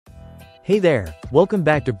Hey there, welcome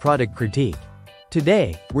back to Product Critique.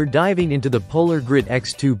 Today, we're diving into the Polar Grit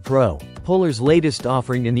X2 Pro, Polar's latest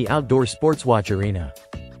offering in the outdoor sports watch arena.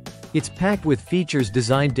 It's packed with features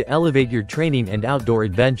designed to elevate your training and outdoor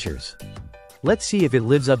adventures. Let's see if it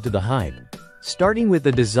lives up to the hype. Starting with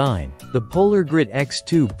the design, the Polar Grit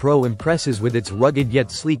X2 Pro impresses with its rugged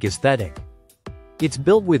yet sleek aesthetic. It's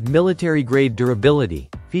built with military-grade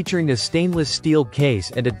durability, featuring a stainless steel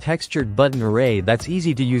case and a textured button array that's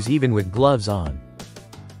easy to use even with gloves on.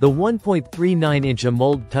 The 1.39-inch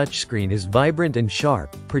AMOLED touchscreen is vibrant and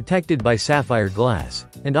sharp, protected by sapphire glass,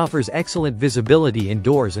 and offers excellent visibility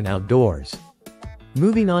indoors and outdoors.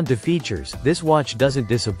 Moving on to features, this watch doesn't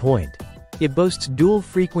disappoint. It boasts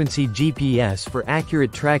dual-frequency GPS for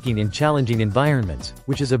accurate tracking in challenging environments,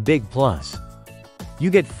 which is a big plus. You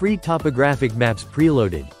get free topographic maps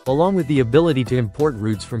preloaded, along with the ability to import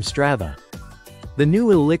routes from Strava. The new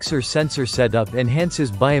Elixir sensor setup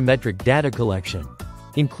enhances biometric data collection,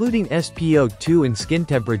 including SpO2 and skin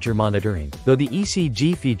temperature monitoring, though the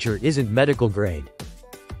ECG feature isn't medical grade.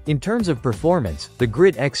 In terms of performance, the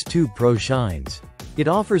Grit X2 Pro shines. It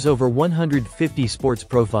offers over 150 sports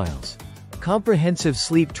profiles, comprehensive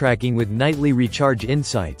sleep tracking with nightly recharge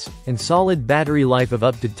insights, and solid battery life of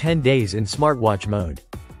up to 10 days in smartwatch mode.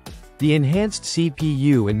 The enhanced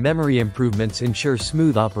CPU and memory improvements ensure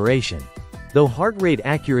smooth operation, though heart rate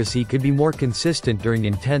accuracy could be more consistent during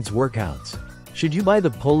intense workouts. Should you buy the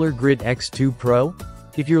Polar Grit X2 Pro?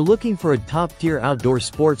 If you're looking for a top-tier outdoor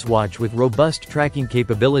sports watch with robust tracking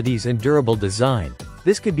capabilities and durable design,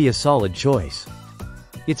 this could be a solid choice.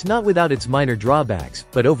 It's not without its minor drawbacks,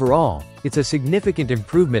 but overall, it's a significant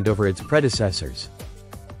improvement over its predecessors.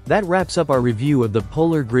 That wraps up our review of the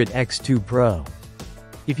Polar Grit X2 Pro.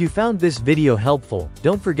 If you found this video helpful,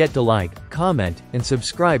 don't forget to like, comment, and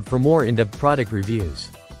subscribe for more in-depth product reviews.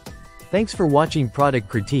 Thanks for watching Product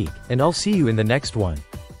Critique, and I'll see you in the next one.